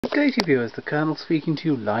Updated viewers, the Colonel speaking to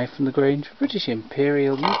you live from the Grange for British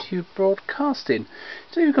Imperial YouTube Broadcasting.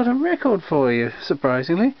 So we've got a record for you,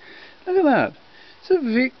 surprisingly. Look at that. It's a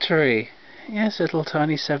victory. Yes, a little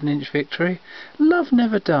tiny 7-inch victory. Love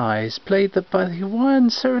Never Dies, played by the Hawaiian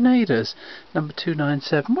Serenaders, number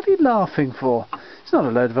 297. What are you laughing for? It's not a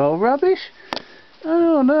load of old rubbish.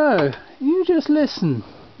 Oh no, you just listen.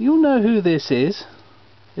 You'll know who this is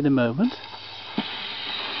in a moment.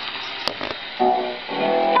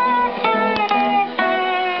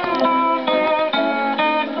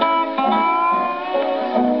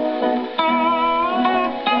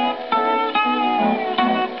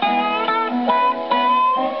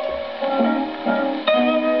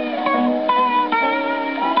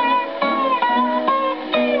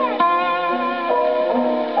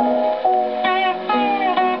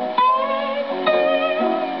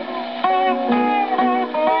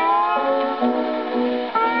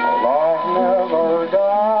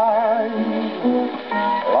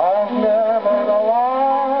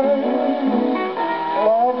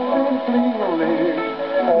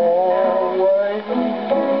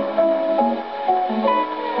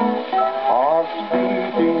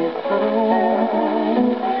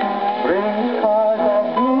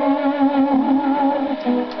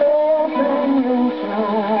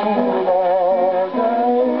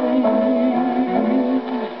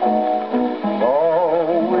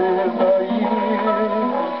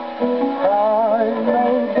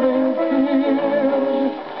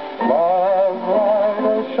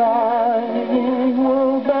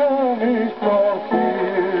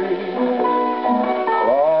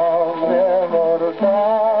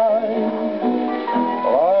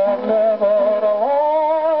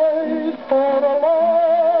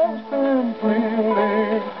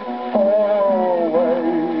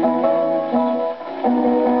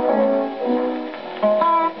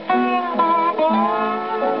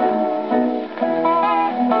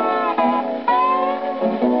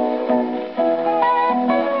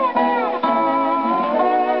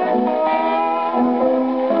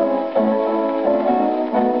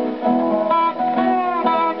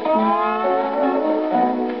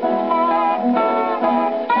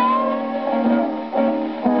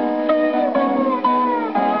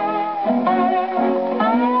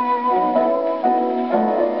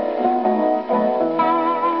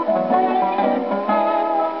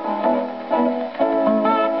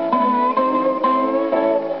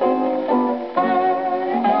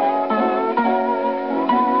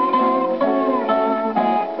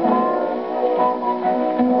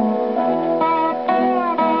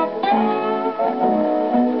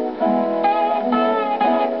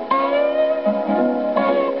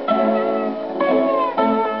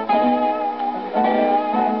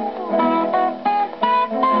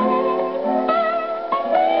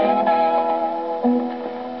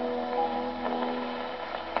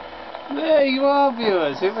 There you are,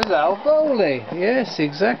 viewers. It was Al Bowley. Yes,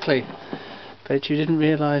 exactly. Bet you didn't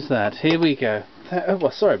realise that. Here we go. Oh,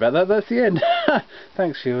 well, sorry about that. That's the end.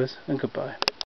 Thanks, viewers, and goodbye.